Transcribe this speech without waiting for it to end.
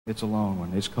It's a long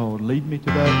one. It's called Lead Me to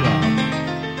That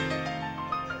Rock.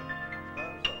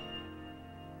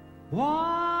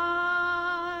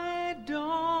 Why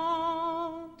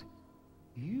don't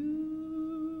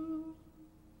you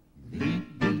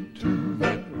lead me to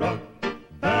that rock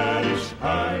that is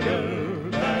higher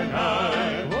than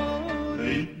I? oh,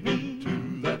 Lead me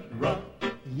to that rock.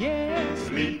 yes,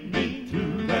 Lead me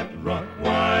to that rock.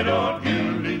 Why don't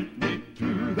you lead me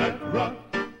to that rock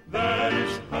that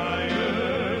is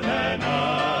higher than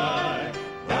I?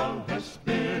 Thou hast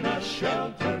been a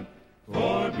shelter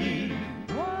for me.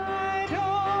 why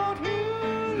don't you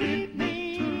Lead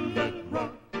me to that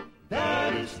rock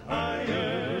that is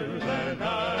higher than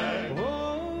I.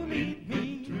 oh, Lead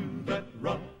me to that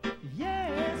rock.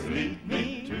 yes, Lead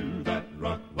me to that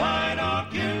rock. Why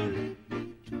don't you lead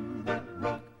me to that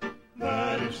rock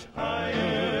that is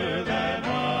higher than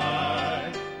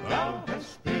I? Thou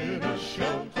hast been a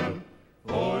shelter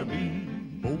for me.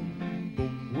 Boom,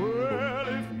 boom. Well,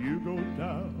 if you go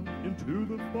down into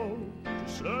the fold to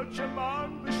search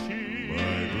among the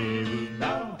sheep,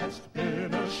 Thou hast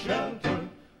been a shelter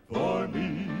for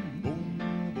me. boom,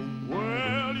 boom.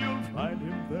 Well, you'll find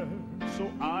him there,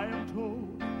 so I am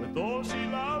told, with those he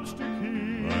loves to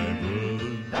keep.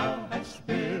 Thou hast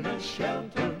been a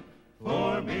shelter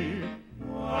for me.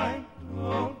 Why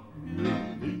don't you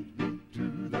lead me to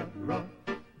that rock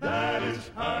that is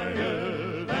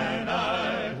higher than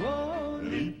I? oh,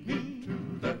 Lead me to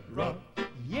that rock.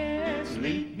 yes,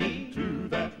 Lead me to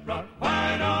that rock.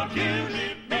 Why don't you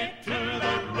lead me to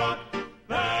that rock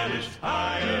that is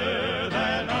higher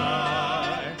than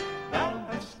I? Thou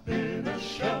hast been a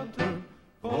shelter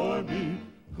for me.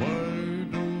 Why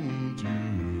don't you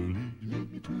lead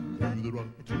me to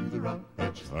the rock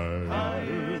that's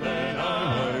Higher than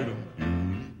I.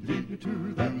 Lead me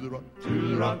to the rock, To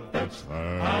the rock that's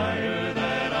higher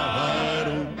than I.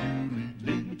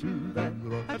 lead me to that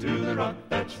rock, To the rock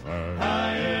that's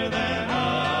higher than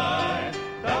I.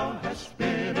 Thou hast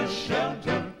been a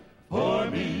shelter for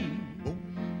me.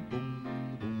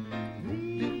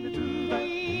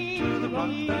 To the rock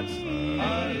that's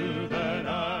higher than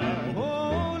I.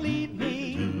 oh, lead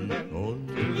me,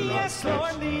 yes,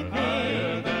 Lord, lead me.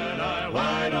 Higher than I.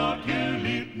 Why don't you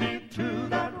lead me to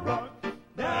that rock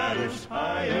that is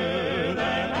higher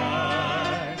than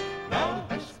I? Thou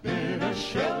hast been a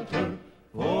shelter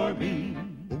for me.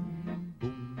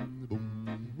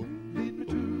 Lead me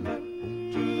to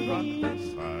the rock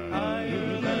that's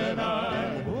higher than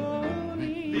I.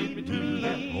 Lead me to the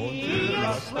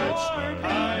rock that's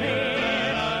higher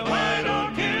than I. Why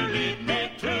don't you lead me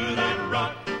to that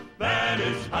rock that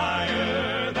is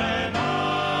higher than I?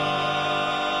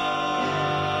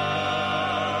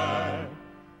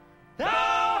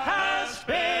 Thou hast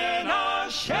been a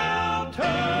shelter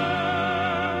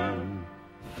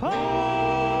for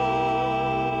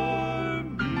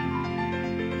me.